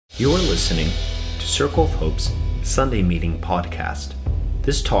You are listening to Circle of Hope's Sunday Meeting podcast.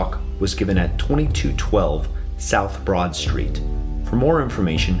 This talk was given at 2212 South Broad Street. For more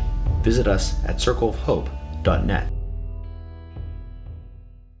information, visit us at circleofhope.net.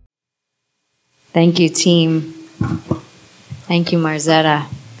 Thank you, team. Thank you, Marzetta.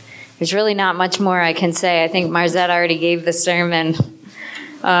 There's really not much more I can say. I think Marzetta already gave the sermon.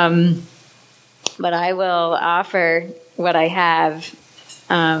 But I will offer what I have.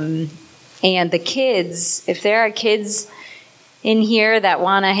 And the kids, if there are kids in here that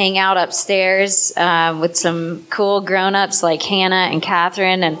want to hang out upstairs with some cool grown-ups like Hannah and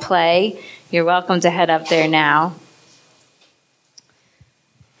Catherine and play, you're welcome to head up there now.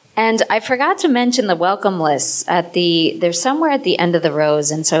 And I forgot to mention the welcome lists they're somewhere at the end of the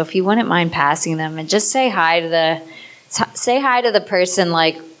rows, and so if you wouldn't mind passing them and just say hi to the person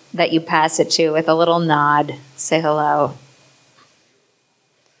like that you pass it to with a little nod. Say hello.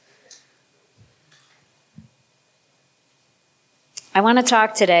 I want to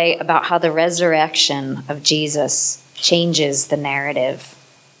talk today about how the resurrection of Jesus changes the narrative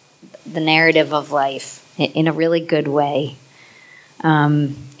of life in a really good way.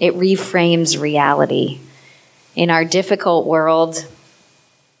 It reframes reality. In our difficult world,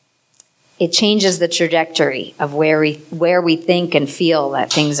 it changes the trajectory of where we think and feel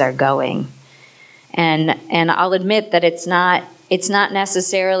that things are going. And I'll admit that it's not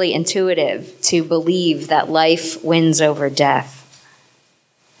necessarily intuitive to believe that life wins over death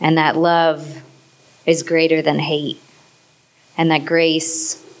and that love is greater than hate and that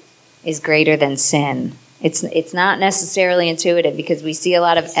grace is greater than sin. It's not necessarily intuitive because we see a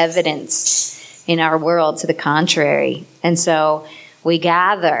lot of evidence in our world to the contrary. And so we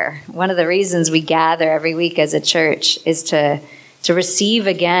gather. One of the reasons we gather every week as a church is to receive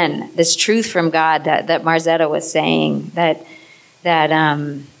again this truth from God that Marzetta was saying, that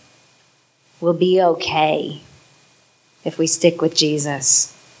we'll be okay if we stick with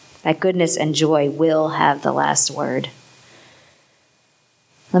Jesus. That goodness and joy will have the last word.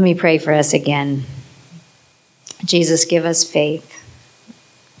 Let me pray for us again. Jesus, give us faith.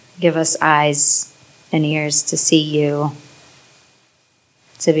 Give us eyes and ears to see you,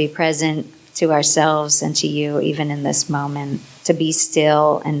 to be present to ourselves and to you even in this moment, to be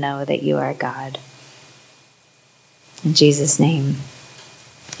still and know that you are God. In Jesus' name,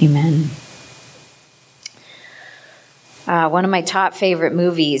 amen. One of my top favorite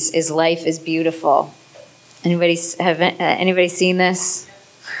movies is Life is Beautiful. Anybody seen this?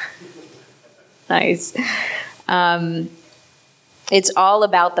 Nice. It's all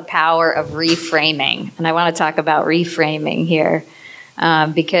about the power of reframing. And I want to talk about reframing here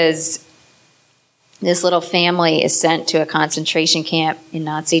because this little family is sent to a concentration camp in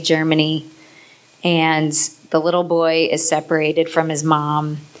Nazi Germany. And the little boy is separated from his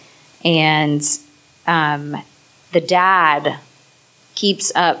mom. And the dad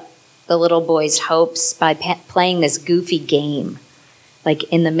keeps up the little boy's hopes by playing this goofy game, like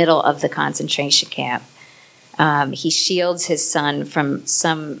in the middle of the concentration camp. He shields his son from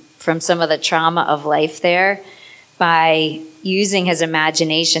some of the trauma of life there by using his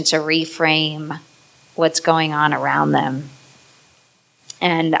imagination to reframe what's going on around them.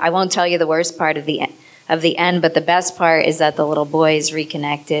 And I won't tell you the worst part of the end, but the best part is that the little boy is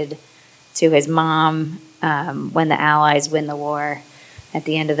reconnected to his mom when the Allies win the war at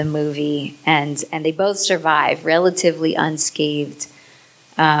the end of the movie, and they both survive relatively unscathed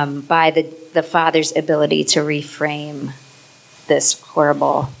by the father's ability to reframe this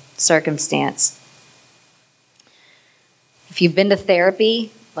horrible circumstance. If you've been to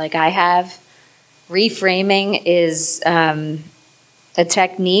therapy, like I have, reframing is a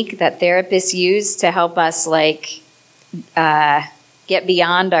technique that therapists use to help us get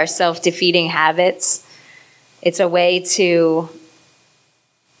beyond our self-defeating habits. It's a way to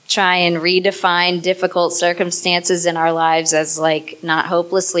try and redefine difficult circumstances in our lives as not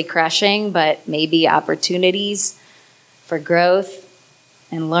hopelessly crushing, but maybe opportunities for growth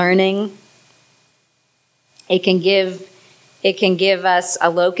and learning. It can give us a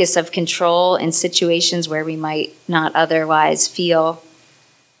locus of control in situations where we might otherwise feel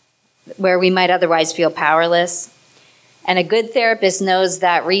powerless. And a good therapist knows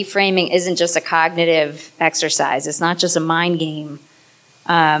that reframing isn't just a cognitive exercise. It's not just a mind game.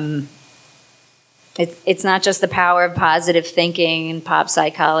 It's not just the power of positive thinking and pop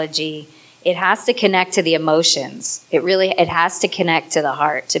psychology. It has to connect to the emotions. It has to connect to the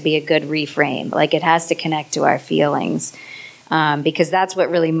heart to be a good reframe. It has to connect to our feelings. Because that's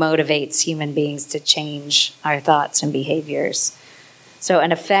what really motivates human beings to change our thoughts and behaviors. So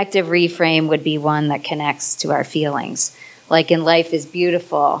an effective reframe would be one that connects to our feelings. like in Life is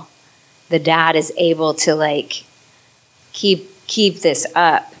Beautiful, the dad is able to like keep this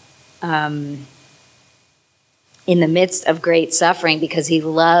up in the midst of great suffering because he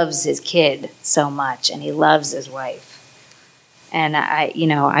loves his kid so much and he loves his wife. And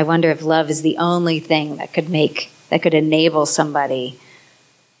I wonder if love is the only thing that could enable somebody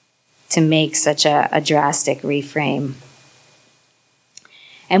to make such a drastic reframe.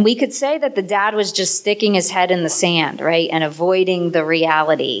 And we could say that the dad was just sticking his head in the sand, right, and avoiding the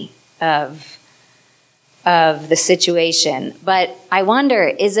reality of the situation. But I wonder,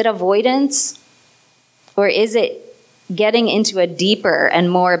 is it avoidance, or is it getting into a deeper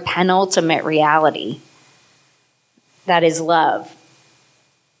and more penultimate reality that is love?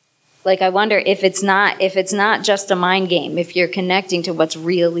 Like, I wonder if it's not just a mind game, if you're connecting to what's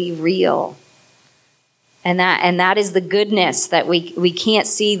really real. And that is the goodness that we can't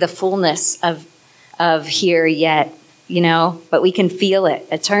see the fullness of here yet, but we can feel it.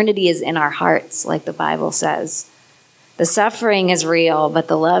 Eternity is in our hearts, like the Bible says. The suffering is real, but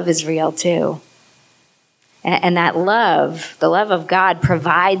the love is real too. And that love, the love of God,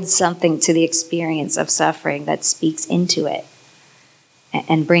 provides something to the experience of suffering that speaks into it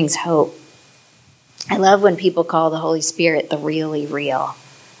and brings hope. I love when people call the Holy Spirit the really real,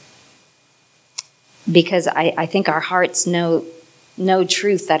 because I think our hearts know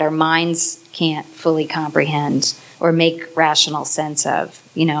truth that our minds can't fully comprehend or make rational sense of.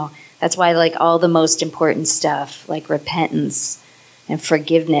 That's why, like, all the most important stuff, like repentance and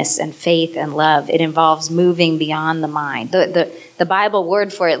forgiveness and faith and love, it involves moving beyond the mind. The Bible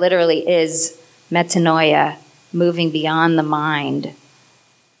word for it literally is metanoia, moving beyond the mind,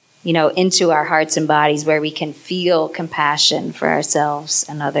 into our hearts and bodies, where we can feel compassion for ourselves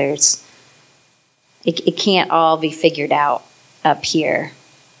and others. It can't all be figured out up here,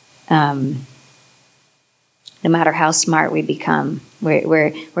 no matter how smart we become.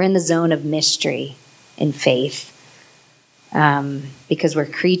 We're in the zone of mystery in faith, because we're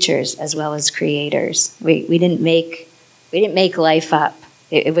creatures as well as creators. We didn't make life up.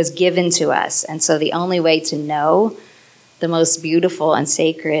 It was given to us, and so the only way to know the most beautiful and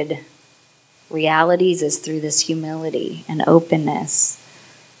sacred realities is through this humility and openness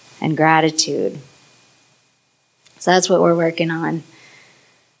and gratitude. So that's what we're working on.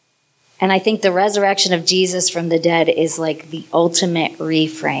 And I think the resurrection of Jesus from the dead is like the ultimate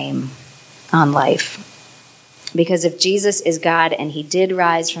reframe on life. Because if Jesus is God and he did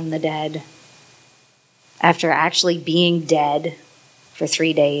rise from the dead after actually being dead for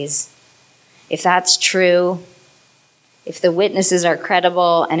 3 days, if that's true, if the witnesses are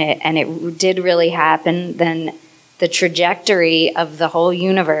credible and it did really happen, then the trajectory of the whole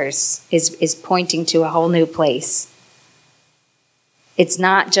universe is pointing to a whole new place. It's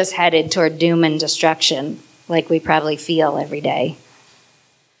not just headed toward doom and destruction like we probably feel every day.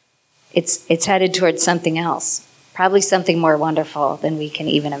 It's headed towards something else, probably something more wonderful than we can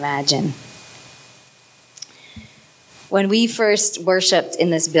even imagine. When we first worshiped in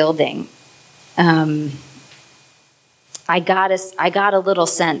this building, I got a little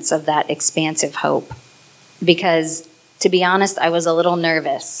sense of that expansive hope, because, to be honest, I was a little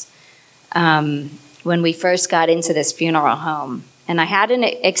nervous when we first got into this funeral home. And I hadn't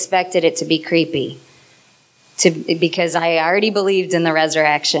expected it to be creepy, because I already believed in the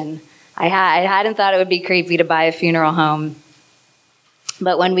resurrection. I hadn't thought it would be creepy to buy a funeral home.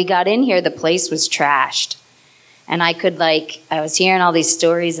 But when we got in here, the place was trashed. And I was hearing all these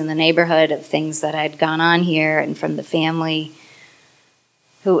stories in the neighborhood of things that had gone on here and from the family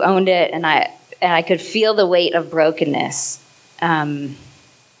who owned it. And I could feel the weight of brokenness.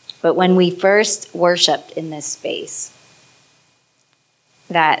 But when we first worshiped in this space,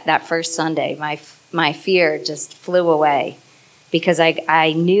 that first Sunday, my fear just flew away, because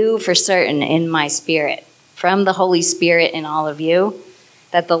I knew for certain in my spirit, from the Holy Spirit in all of you,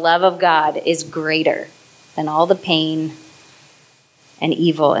 that the love of God is greater than all the pain and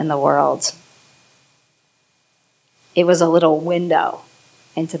evil in the world. It was a little window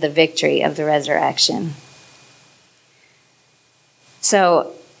into the victory of the resurrection.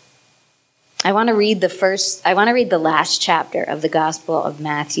 So I want to read the last chapter of the Gospel of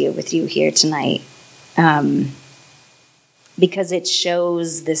Matthew with you here tonight, because it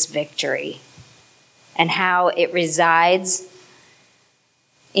shows this victory and how it resides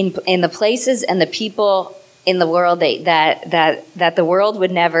in the places and the people in the world that the world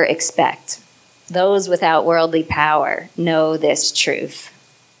would never expect. Those without worldly power know this truth,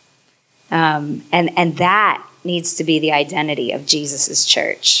 and that needs to be the identity of Jesus'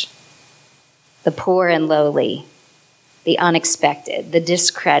 church. The poor and lowly, the unexpected, the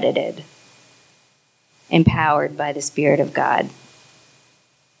discredited. empowered by the Spirit of God.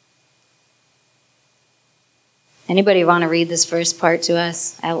 Anybody want to read this first part to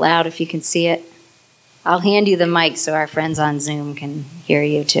us out loud if you can see it? I'll hand you the mic so our friends on Zoom can hear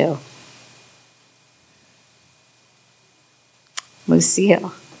you too.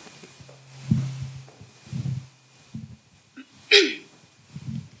 Lucille.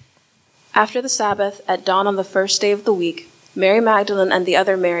 After the Sabbath, at dawn on the first day of the week, Mary Magdalene and the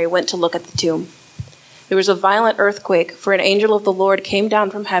other Mary went to look at the tomb. There was a violent earthquake, for an angel of the Lord came down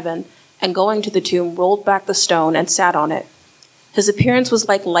from heaven, and going to the tomb, rolled back the stone and sat on it. His appearance was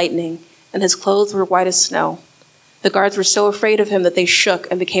like lightning, and his clothes were white as snow. The guards were so afraid of him that they shook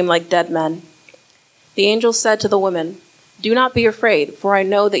and became like dead men. The angel said to the women, "Do not be afraid, for I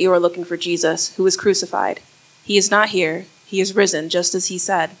know that you are looking for Jesus, who was crucified. He is not here. He is risen, just as he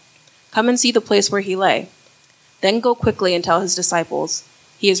said. Come and see the place where he lay. Then go quickly and tell his disciples,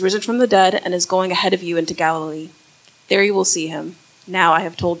 'He is risen from the dead and is going ahead of you into Galilee. There you will see him. Now I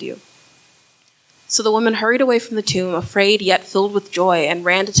have told you.' So the women hurried away from the tomb, afraid yet filled with joy, and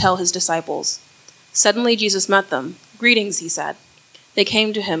ran to tell his disciples. Suddenly Jesus met them. 'Greetings,' he said. They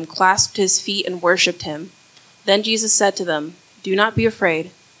came to him, clasped his feet, and worshipped him. Then Jesus said to them, 'Do not be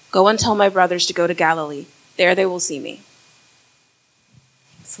afraid. Go and tell my brothers to go to Galilee. There they will see me.'"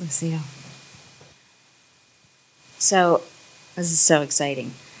 Thanks, Lucille. So, this is so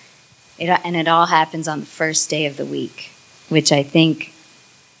exciting. It all happens on the first day of the week, which I think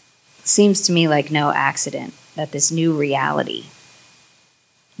seems to me like no accident that this new reality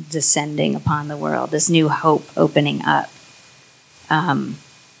descending upon the world, this new hope opening up, happens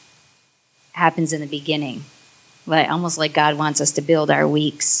in the beginning. Almost like God wants us to build our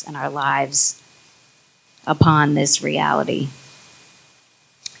weeks and our lives upon this reality.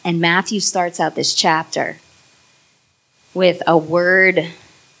 And Matthew starts out this chapter with a word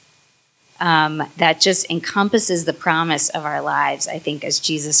that just encompasses the promise of our lives, I think, as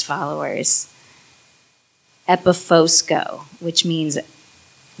Jesus followers. Epiphosko, which means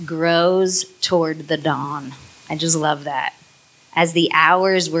grows toward the dawn. I just love that. As the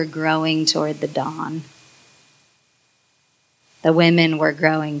hours were growing toward the dawn, the women were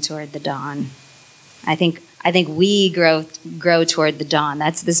growing toward the dawn. I think we grow toward the dawn.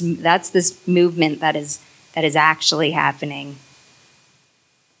 That's this movement that is actually happening.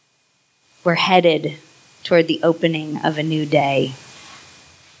 We're headed toward the opening of a new day.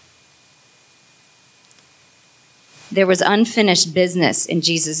 There was unfinished business in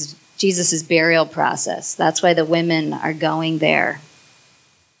Jesus's burial process. That's why the women are going there.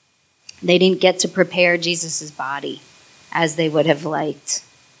 They didn't get to prepare Jesus's body as they would have liked.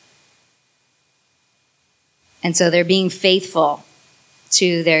 And so they're being faithful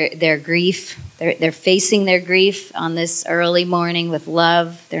to their grief. They're facing their grief on this early morning with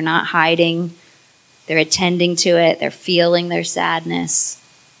love. They're not hiding. They're attending to it. They're feeling their sadness.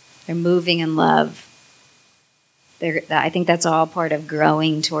 They're moving in love. I think that's all part of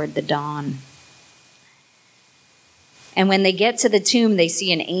growing toward the dawn. And when they get to the tomb, they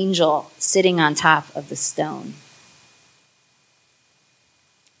see an angel sitting on top of the stone.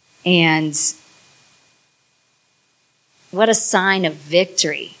 And what a sign of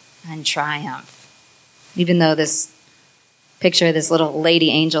victory and triumph. Even though this picture of this little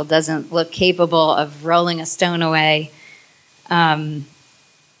lady angel doesn't look capable of rolling a stone away,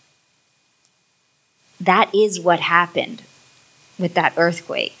 that is what happened with that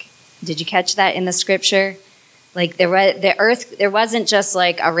earthquake. Did you catch that in the scripture? Like there wasn't just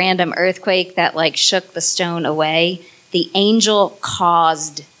like a random earthquake that like shook the stone away. The angel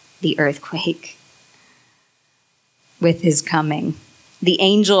caused the earthquake with his coming. The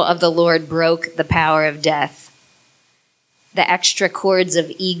angel of the Lord broke the power of death. The extra cords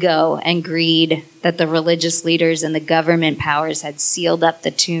of ego and greed that the religious leaders and the government powers had sealed up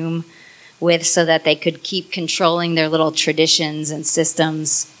the tomb with so that they could keep controlling their little traditions and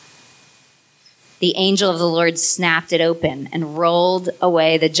systems. The angel of the Lord snapped it open and rolled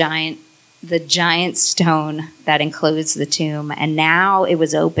away the giant stone that enclosed the tomb. And now it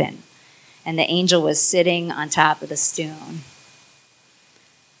was open. And the angel was sitting on top of the stone.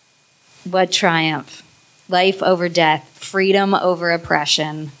 What triumph. Life over death, freedom over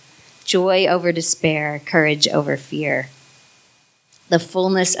oppression, joy over despair, courage over fear. The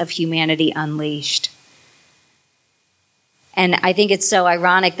fullness of humanity unleashed. And I think it's so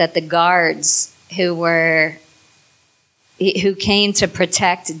ironic that the guards who came to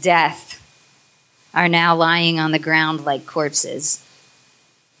protect death are now lying on the ground like corpses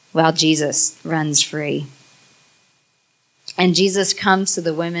while Jesus runs free. And Jesus comes to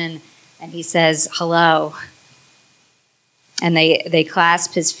the women and he says, "Hello." And they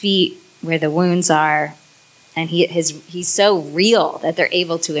clasp his feet where the wounds are And he's so real that they're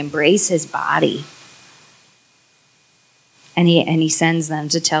able to embrace his body. And he sends them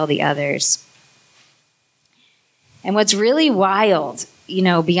to tell the others. And what's really wild,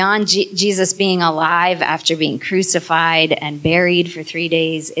 beyond Jesus being alive after being crucified and buried for 3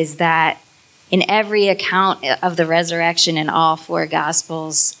 days, is that in every account of the resurrection in all four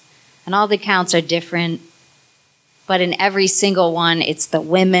Gospels, and all the accounts are different, but in every single one, it's the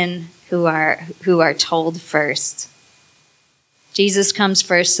women who are told first. Jesus comes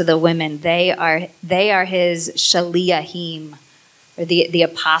first to the women. They are his shaliachim, or the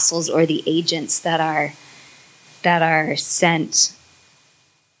apostles or the agents that are sent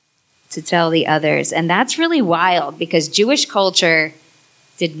to tell the others. And that's really wild because Jewish culture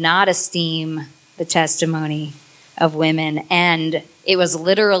did not esteem the testimony of women, and it was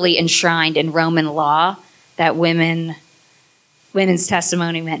literally enshrined in Roman law that women's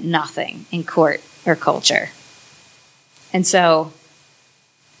testimony meant nothing in court or culture. And so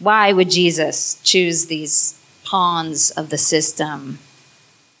why would Jesus choose these pawns of the system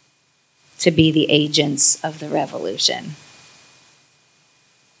to be the agents of the revolution?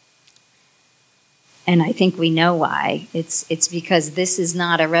 And I think we know why. It's because this is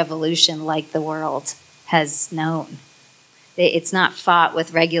not a revolution like the world has known. It's not fought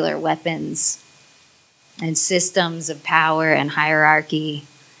with regular weapons and systems of power and hierarchy.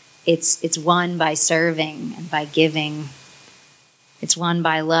 It's won by serving and by giving. It's won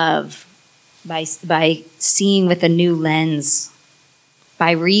by love, by seeing with a new lens,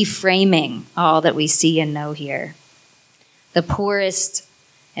 by reframing all that we see and know here. The poorest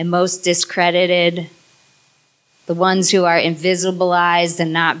and most discredited, the ones who are invisibilized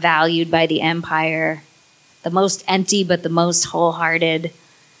and not valued by the empire, the most empty but the most wholehearted,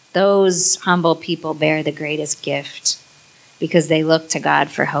 those humble people bear the greatest gift because they look to God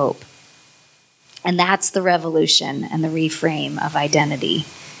for hope. And that's the revolution and the reframe of identity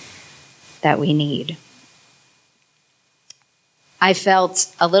that we need. I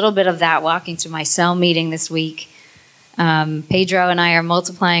felt a little bit of that walking to my cell meeting this week. Pedro and I are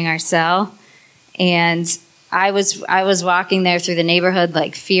multiplying our cell, and I was walking there through the neighborhood,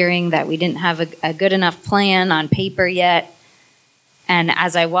 like fearing that we didn't have a good enough plan on paper yet. And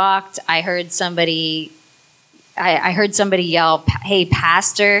as I walked, I heard somebody yell, "Hey,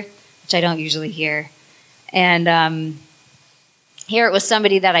 pastor," which I don't usually hear. And here it was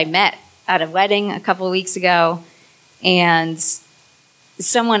somebody that I met at a wedding a couple of weeks ago, and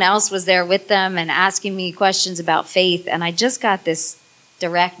someone else was there with them and asking me questions about faith. And I just got this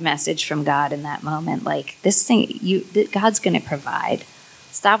direct message from God in that moment, like, this thing, God's going to provide.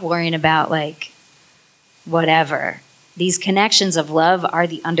 Stop worrying about whatever. These connections of love are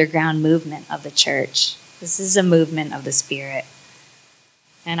the underground movement of the church. This is a movement of the Spirit.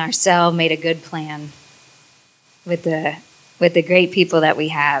 And our cell made a good plan with the great people that we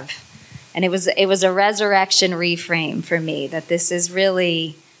have. And it was a resurrection reframe for me, that this is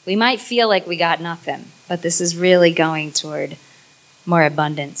really, we might feel like we got nothing, but this is really going toward more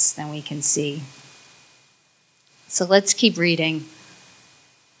abundance than we can see. So let's keep reading.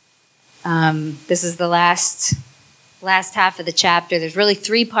 This is the last half of the chapter. There's really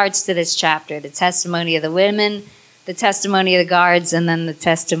 3 parts to this chapter: the testimony of the women, the testimony of the guards, and then the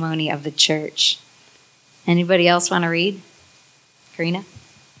testimony of the church. Anybody else want to read? Karina?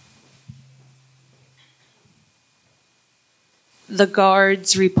 The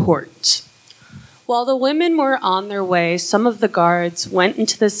guards report. While the women were on their way, some of the guards went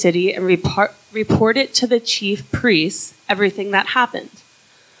into the city and reported to the chief priests everything that happened.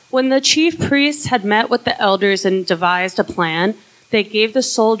 When the chief priests had met with the elders and devised a plan, they gave the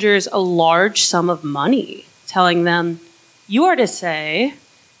soldiers a large sum of money, telling them, "You are to say,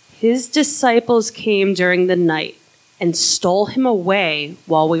 his disciples came during the night and stole him away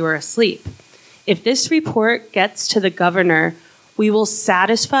while we were asleep. If this report gets to the governor, we will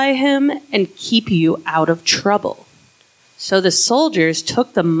satisfy him and keep you out of trouble." So the soldiers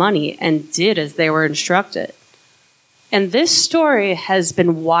took the money and did as they were instructed. And this story has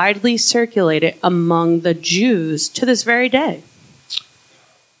been widely circulated among the Jews to this very day.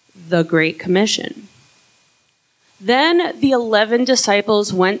 The Great Commission. Then the 11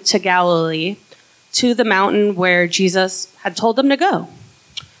 disciples went to Galilee, to the mountain where Jesus had told them to go.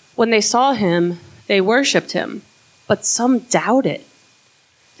 When they saw him, they worshipped him, but some doubted.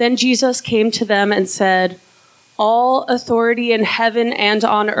 Then Jesus came to them and said, "All authority in heaven and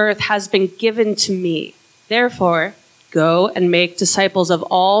on earth has been given to me. Therefore, go and make disciples of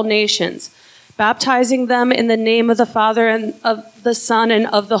all nations, baptizing them in the name of the Father and of the Son and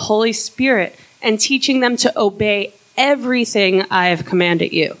of the Holy Spirit, and teaching them to obey everything I have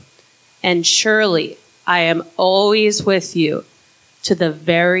commanded you. And surely I am always with you to the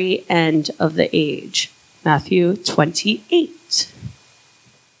very end of the age. Matthew 28.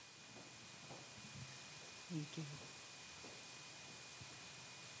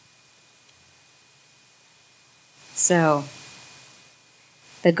 So,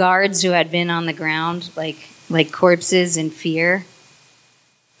 the guards who had been on the ground like corpses in fear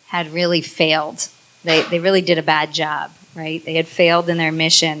had really failed. They really did a bad job, right? They had failed in their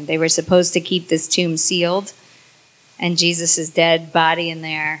mission. They were supposed to keep this tomb sealed and Jesus' dead body in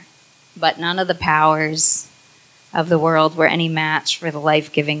there, but none of the powers of the world were any match for the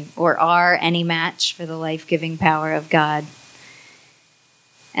life-giving, or are any match for the life-giving power of God.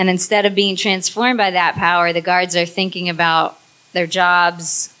 And instead of being transformed by that power, the guards are thinking about their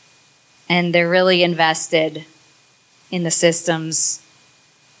jobs, and they're really invested in the systems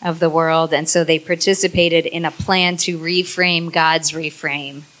of the world. And so they participated in a plan to reframe God's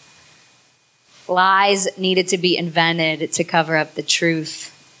reframe. Lies needed to be invented to cover up the truth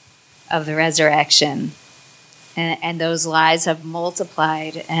of the resurrection. And those lies have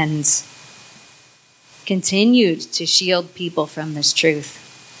multiplied and continued to shield people from this truth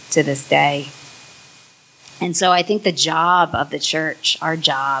to this day. And so I think the job of the church, our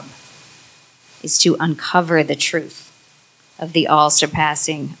job, is to uncover the truth of the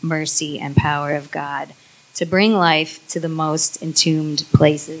all-surpassing mercy and power of God, to bring life to the most entombed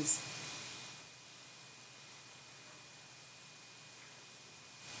places.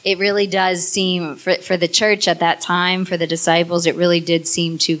 It really does seem, for the church at that time, for the disciples, it really did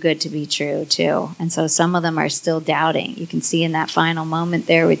seem too good to be true, too. And so some of them are still doubting. You can see in that final moment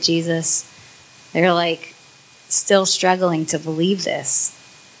there with Jesus, they're like still struggling to believe this.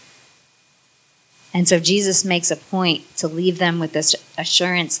 And so Jesus makes a point to leave them with this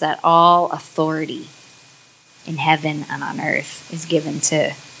assurance that all authority in heaven and on earth is given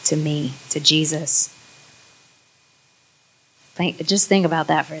to me, to Jesus. Just think about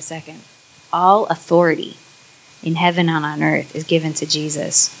that for a second. All authority in heaven and on earth is given to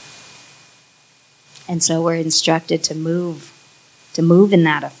Jesus. And so we're instructed to move in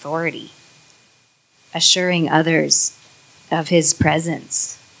that authority, assuring others of his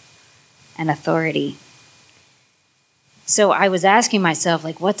presence and authority. So I was asking myself,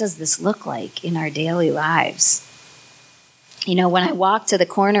 what does this look like in our daily lives? When I walk to the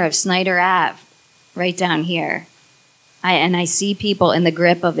corner of Snyder Ave, right down here, I see people in the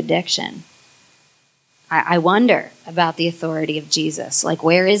grip of addiction, I wonder about the authority of Jesus.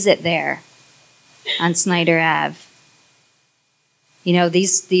 Where is it there on Snyder Ave?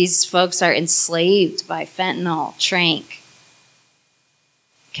 These folks are enslaved by fentanyl, trank,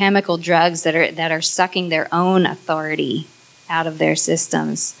 chemical drugs that are sucking their own authority out of their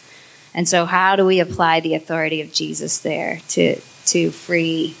systems. And so how do we apply the authority of Jesus there to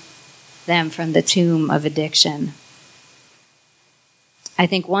free them from the tomb of addiction? I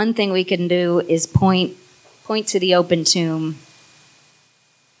think one thing we can do is point to the open tomb.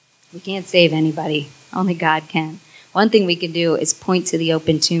 We can't save anybody. Only God can. One thing we can do is point to the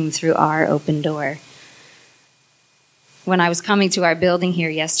open tomb through our open door. When I was coming to our building here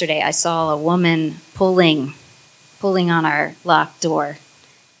yesterday, I saw a woman pulling on our locked door,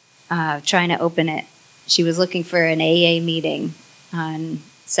 trying to open it. She was looking for an AA meeting on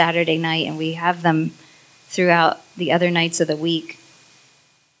Saturday night, and we have them throughout the other nights of the week.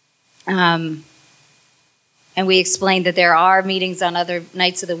 And we explained that there are meetings on other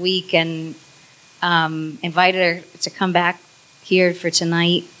nights of the week, and invited her to come back here for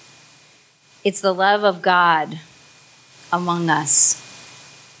tonight. It's the love of God among us,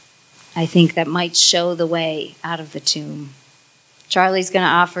 I think, that might show the way out of the tomb. Charlie's going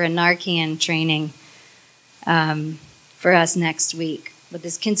to offer a Narcan training for us next week. But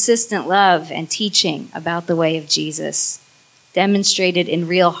this consistent love and teaching about the way of Jesus, demonstrated in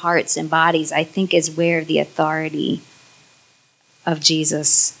real hearts and bodies, I think is where the authority of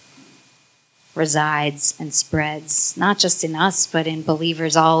Jesus resides and spreads, not just in us, but in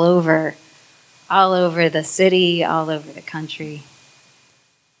believers all over the city, all over the country.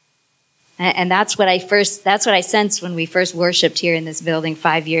 And that's what I sensed when we first worshiped here in this building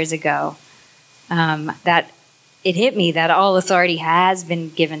 5 years ago. That it hit me that all authority has been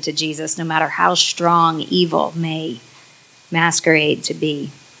given to Jesus, no matter how strong evil may masquerade to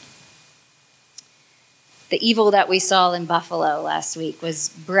be. The evil that we saw in Buffalo last week was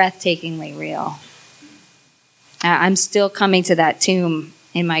breathtakingly real. I'm still coming to that tomb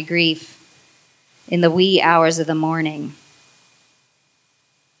in my grief in the wee hours of the morning.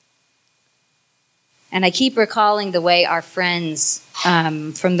 And I keep recalling the way our friends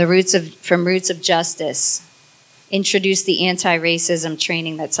from Roots of Justice introduced the anti-racism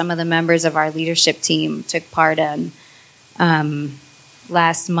training that some of the members of our leadership team took part in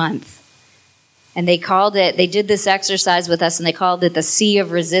last month. And they did this exercise with us, and they called it the Sea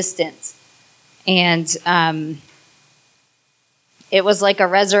of Resistance. And it was like a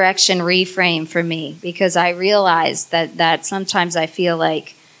resurrection reframe for me, because I realized that sometimes I feel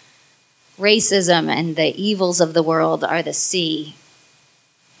like racism and the evils of the world are the sea.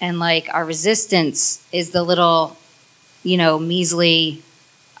 And like our resistance is the little, measly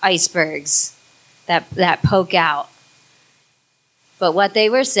icebergs that poke out. But what they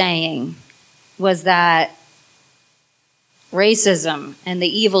were saying was that racism and the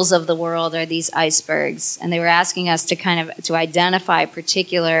evils of the world are these icebergs. And they were asking us to identify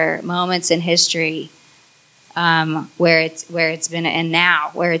particular moments in history where it's been, and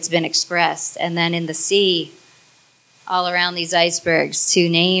now where it's been expressed. And then in the sea, all around these icebergs, to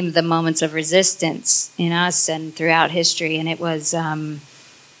name the moments of resistance in us and throughout history. And it was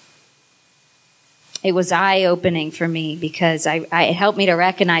eye-opening for me, because it helped me to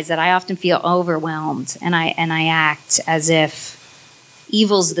recognize that I often feel overwhelmed, and I act as if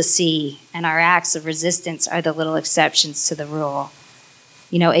evil's the sea and our acts of resistance are the little exceptions to the rule.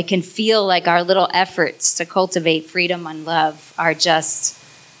 It can feel like our little efforts to cultivate freedom and love are just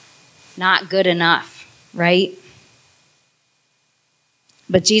not good enough, right?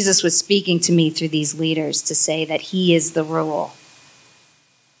 But Jesus was speaking to me through these leaders to say that he is the rule.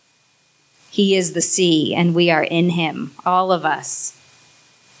 He is the sea, and we are in him, all of us,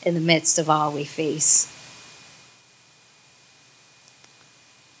 in the midst of all we face.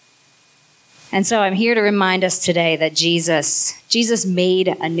 And so I'm here to remind us today that Jesus made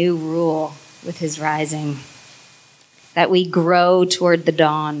a new rule with his rising, that we grow toward the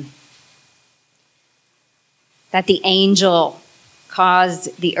dawn, that the angel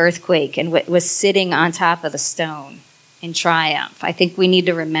caused the earthquake and was sitting on top of the stone in triumph. I think we need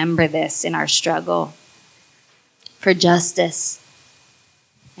to remember this in our struggle for justice,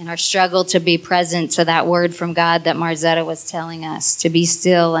 in our struggle to be present to that word from God that Marzetta was telling us, to be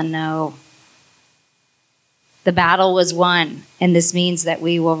still and know. The battle was won, and this means that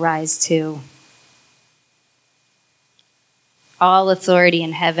we will rise too. All authority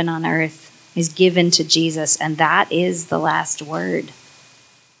in heaven and on earth is given to Jesus, and that is the last word.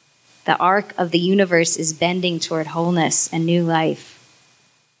 The arc of the universe is bending toward wholeness and new life,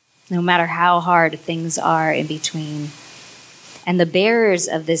 no matter how hard things are in between. And the bearers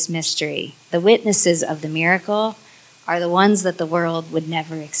of this mystery, the witnesses of the miracle, are the ones that the world would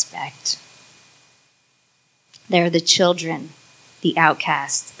never expect. They're the children, the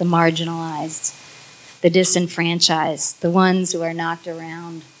outcast, the marginalized, the disenfranchised, the ones who are knocked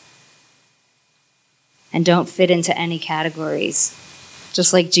around and don't fit into any categories.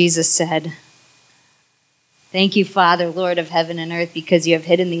 Just like Jesus said, "Thank you, Father, Lord of heaven and earth, because you have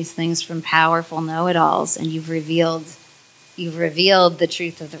hidden these things from powerful know-it-alls, and you've revealed the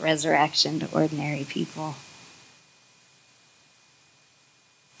truth of the resurrection to ordinary people."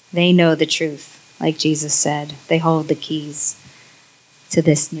 They know the truth, like Jesus said. They hold the keys to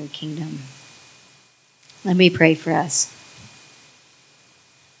this new kingdom. Let me pray for us.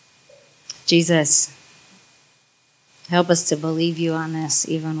 Jesus, help us to believe you on this,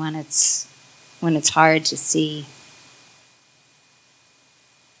 even when it's hard to see.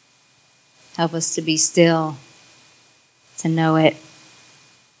 Help us to be still, to know it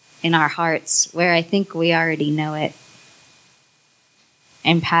in our hearts, where I think we already know it.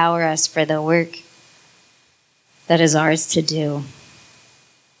 Empower us for the work that is ours to do.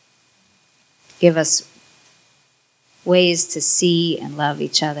 Give us ways to see and love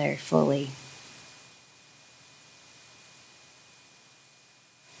each other fully.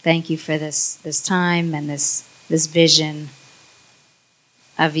 Thank you for this time and this vision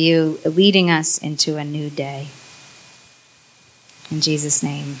of you leading us into a new day. In Jesus'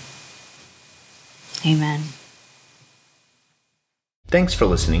 name, amen. Thanks for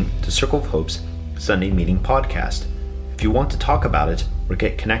listening to Circle of Hope's Sunday Meeting Podcast. If you want to talk about it or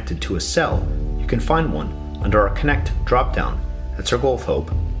get connected to a cell, you can find one under our Connect dropdown at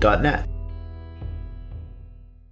circleofhope.net.